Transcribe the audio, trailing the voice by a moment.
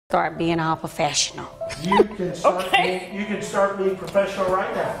Start being all professional. You can start being professional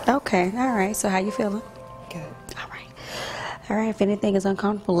right now. Okay, all right. So how you feeling? Good. All right. All right, if anything is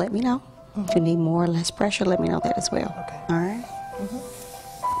uncomfortable, let me know. If you need more or less pressure, let me know that as well. Okay. All right?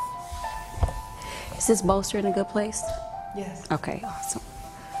 Is this bolster in a good place? Yes. Okay, awesome.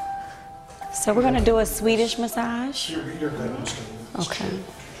 So we're going to do a Swedish massage. You're good, Mr. Okay.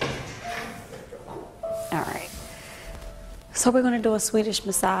 All right. So we're going to do a Swedish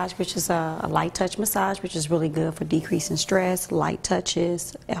massage, which is a light touch massage, which is really good for decreasing stress, light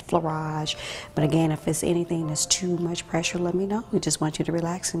touches, effleurage. But again, if it's anything that's too much pressure, let me know. We just want you to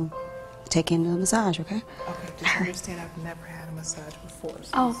relax and take in the massage, okay? Okay, just understand I've never had a massage before,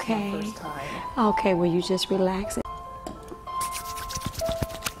 so Okay. this is my first time. Okay, well, you just relax. You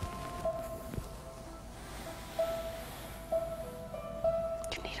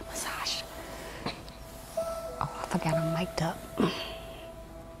need a massage. Oh, I forgot I'm mic'd up.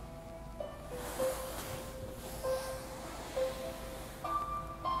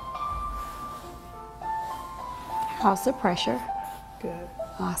 How's the pressure? Good.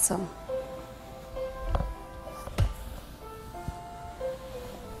 Awesome.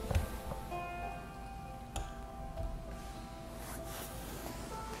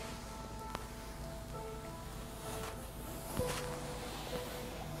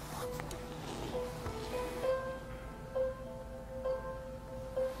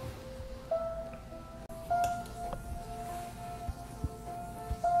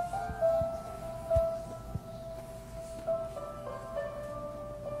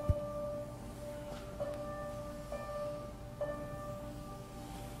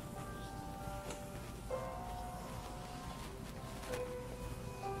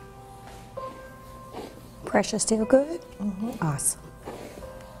 Pressure still good? Awesome.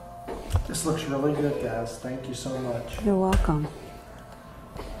 This looks really good, guys. Thank you so much. You're welcome.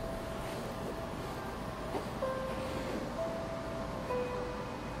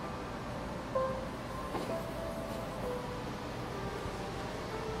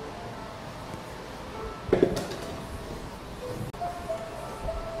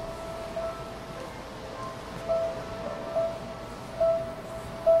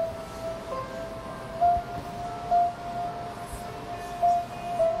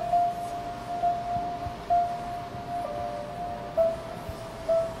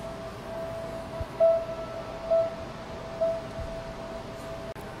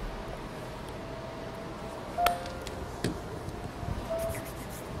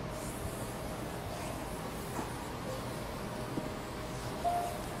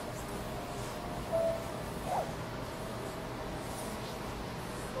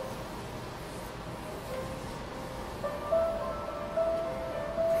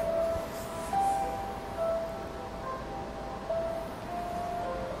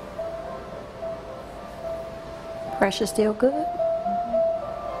 Pressure still good?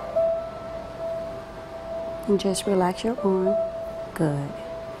 And just relax your arm. Good.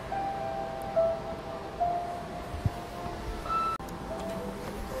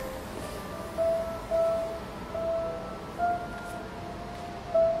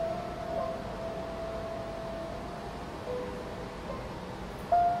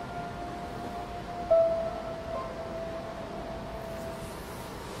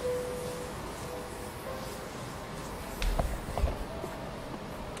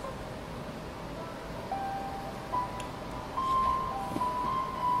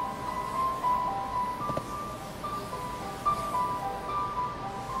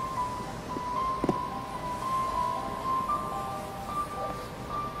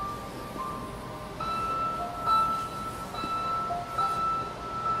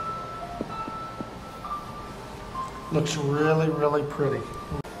 Looks really, really pretty. It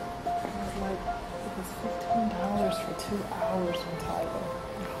was $15 for 2 hours in Thailand.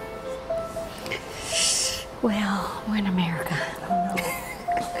 Well, we're in America. I know.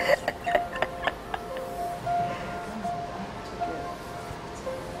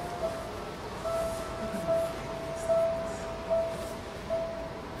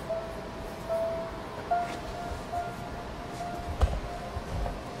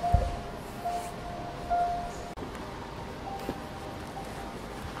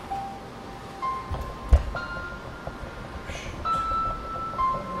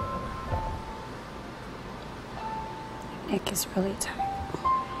 Neck is really tight.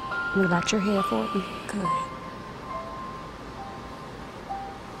 Relax your head for me. Good.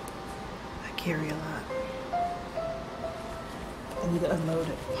 I carry a lot. I need to unload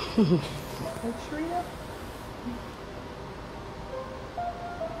it. Like, Shreya?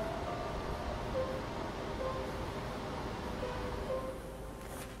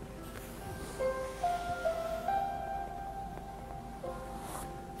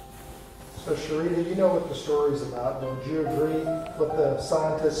 So Sharita, you know what the story's about. Would you agree what the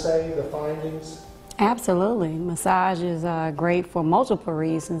scientists say, the findings? Absolutely. Massage is great for multiple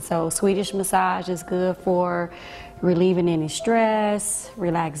reasons. So Swedish massage is good for relieving any stress,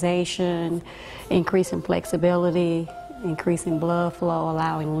 relaxation, increasing flexibility, increasing blood flow,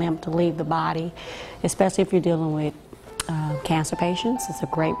 allowing lymph to leave the body, especially if you're dealing with cancer patients. It's a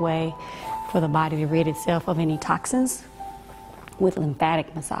great way for the body to rid itself of any toxins with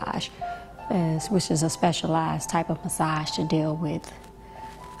lymphatic massage, which is a specialized type of massage to deal with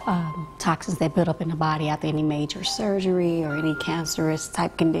toxins that build up in the body after any major surgery or any cancerous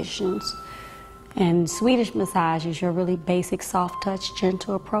type conditions. And Swedish massage is your really basic, soft touch,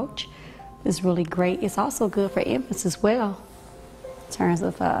 gentle approach. It's really great. It's also good for infants as well, in terms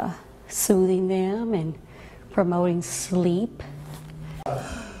of soothing them and promoting sleep. All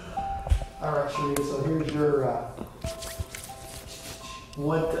right, Sharita, so here's your,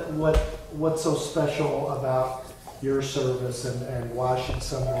 what's so special about your service and why should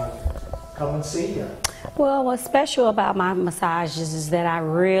someone come and see you? Well, what's special about my massages is that I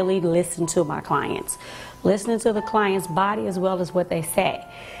really listen to my clients, listening to the client's body as well as what they say,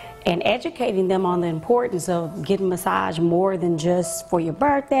 and educating them on the importance of getting massage more than just for your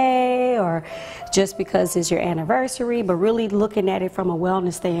birthday or just because it's your anniversary, but really looking at it from a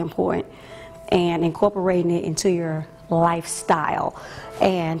wellness standpoint and incorporating it into your lifestyle.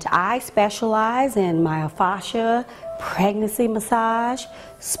 And I specialize in myofascia, pregnancy massage,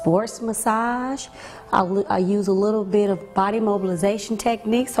 sports massage. I use a little bit of body mobilization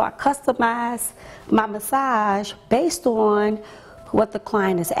techniques, so I customize my massage based on what the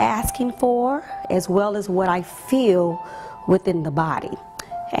client is asking for, as well as what I feel within the body.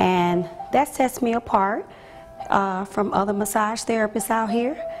 And that sets me apart from other massage therapists out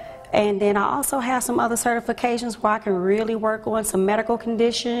here. And then I also have some other certifications where I can really work on some medical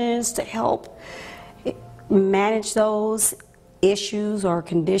conditions to help manage those issues or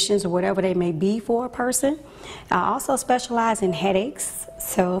conditions or whatever they may be for a person. I also specialize in headaches.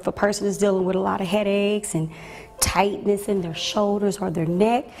 So if a person is dealing with a lot of headaches and tightness in their shoulders or their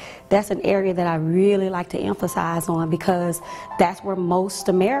neck, that's an area that I really like to emphasize on, because that's where most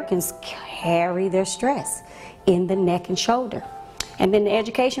Americans carry their stress, in the neck and shoulder. And then the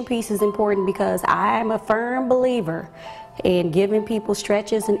education piece is important, because I'm a firm believer in giving people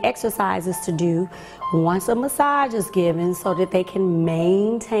stretches and exercises to do once a massage is given, so that they can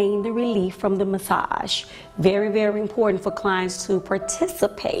maintain the relief from the massage. Very, very important for clients to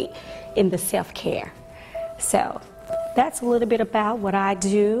participate in the self-care. So that's a little bit about what I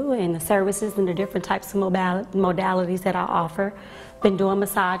do and the services and the different types of modalities that I offer. Been doing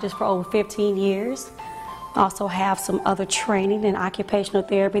massages for over 15 years. Also have some other training in occupational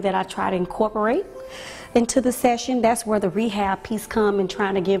therapy that I try to incorporate into the session. That's where the rehab piece comes, and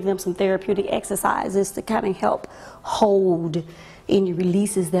trying to give them some therapeutic exercises to kind of help hold any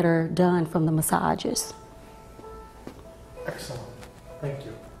releases that are done from the massages. Excellent. Thank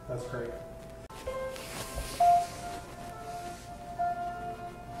you. That's great.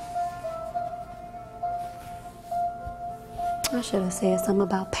 I should have said something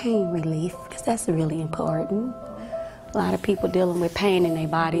about pain relief, because that's really important. A lot of people dealing with pain in their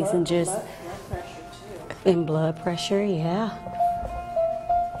bodies and just... Blood pressure too. And blood pressure, yeah.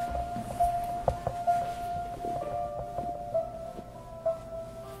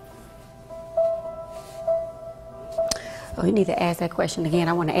 Oh, you need to ask that question again.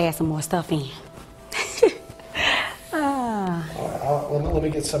 I want to add some more stuff in. All right, let me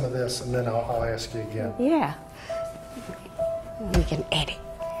get some of this, and then I'll ask you again. Yeah. We can edit.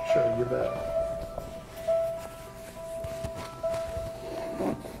 Sure, you bet.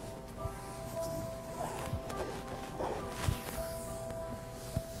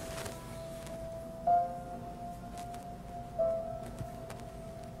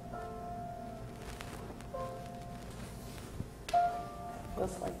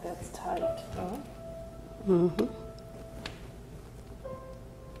 Looks like that's tight. Huh? Mm-hmm.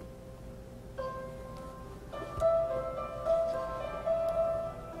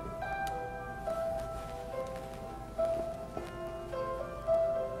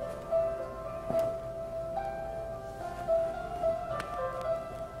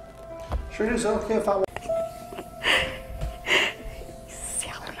 Sure, is it okay if I...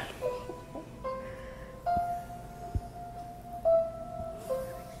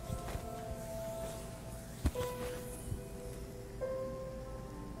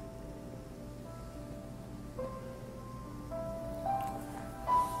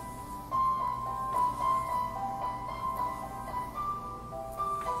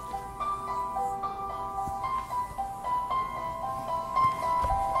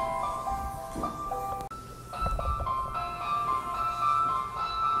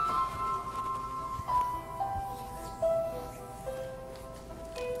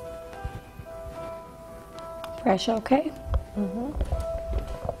 Pressure okay?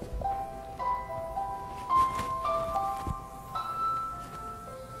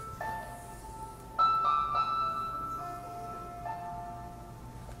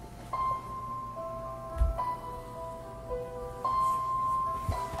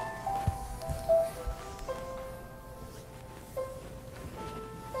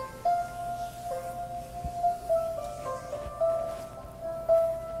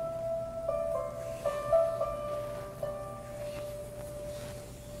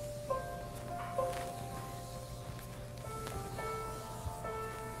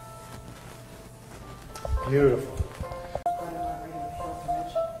 Beautiful.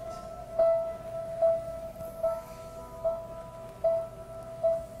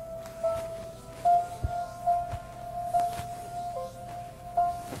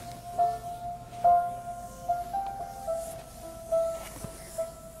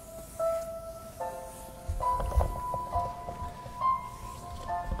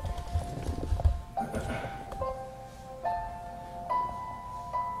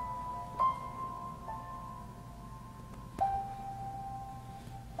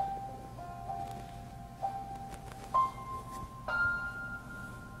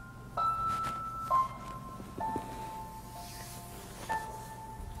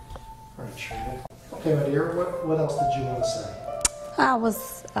 All right, Sharita. Okay, my dear, what else did you want to say?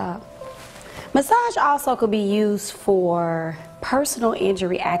 Massage also could be used for personal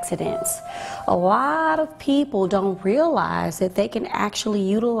injury accidents. A lot of people don't realize that they can actually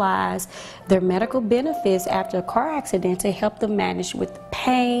utilize their medical benefits after a car accident to help them manage with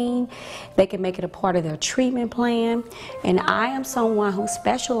pain. They can make it a part of their treatment plan. And I am someone who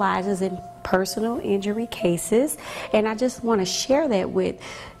specializes in personal injury cases, and I just want to share that with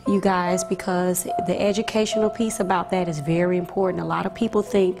you guys because the educational piece about that is very important. A lot of people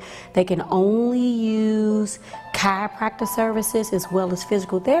think they can only use chiropractic services as well as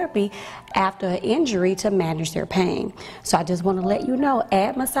physical therapy after an injury to manage their pain. So I just want to let you know,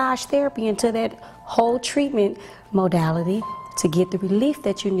 add massage therapy into that whole treatment modality to get the relief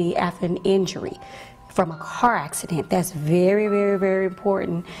that you need after an injury from a car accident. That's very, very, very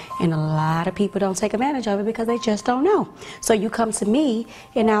important, and a lot of people don't take advantage of it because they just don't know. So you come to me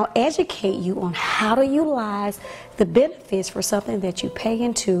and I'll educate you on how to utilize the benefits for something that you pay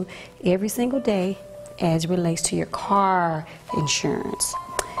into every single day as it relates to your car insurance.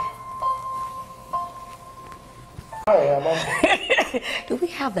 Hi, Emma. Do we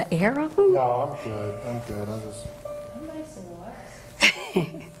have the air on? No, I'm good. I'm good. I'm nice and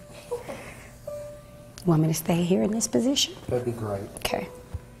relaxed. Want me to stay here in this position? That'd be great. Okay.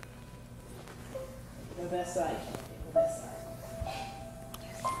 The best side. The best side.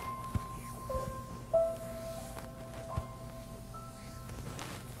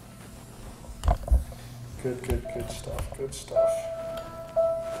 Good stuff. Good stuff.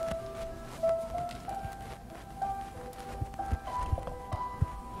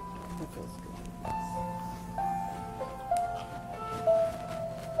 That feels good.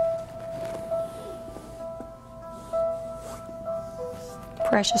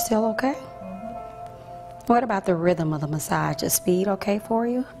 Pressure still okay? What about the rhythm of the massage? The speed okay for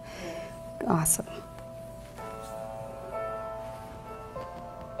you? Awesome.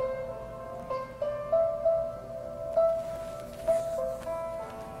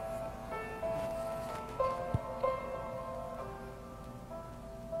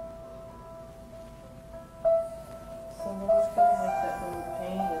 So no one's feeling like that little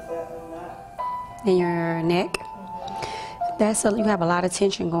pain, is that or not? In your neck? You have a lot of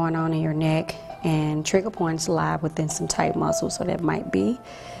tension going on in your neck, and trigger points lie within some tight muscles, so that might be.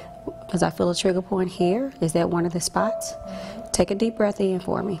 Because I feel a trigger point here. Is that one of the spots? Take a deep breath in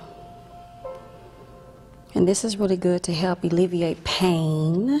for me. And this is really good to help alleviate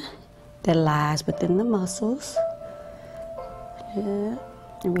pain that lies within the muscles. Yeah.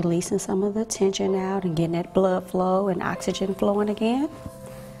 And releasing some of the tension out and getting that blood flow and oxygen flowing again.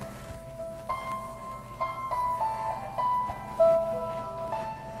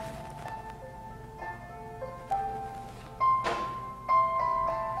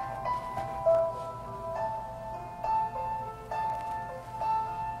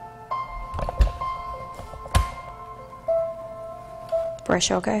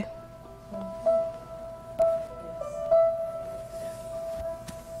 Pressure okay?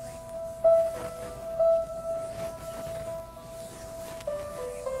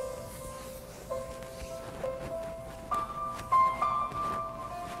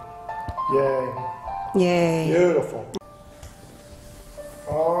 Yay. Yay. Beautiful.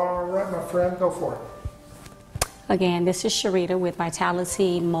 All right, my friend, go for it. Again, this is Sharita with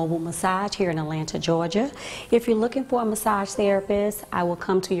Vitality Mobile Massage here in Atlanta, Georgia. If you're looking for a massage therapist, I will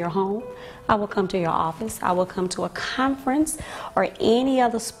come to your home. I will come to your office. I will come to a conference or any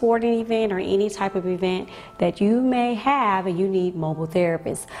other sporting event or any type of event that you may have and you need mobile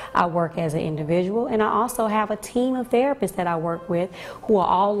therapists. I work as an individual, and I also have a team of therapists that I work with who are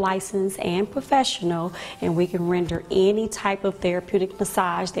all licensed and professional, and we can render any type of therapeutic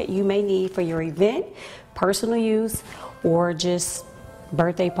massage that you may need for your event, personal use, or just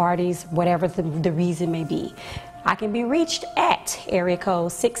birthday parties, whatever the reason may be. I can be reached at area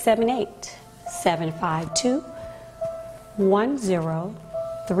code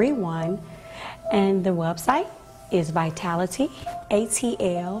 678-752-1031, and the website is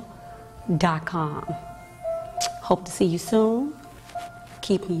vitalityatl.com. Hope to see you soon,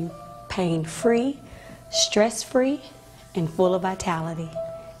 keeping you pain-free, stress-free, and full of vitality.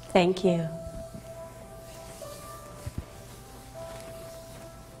 Thank you.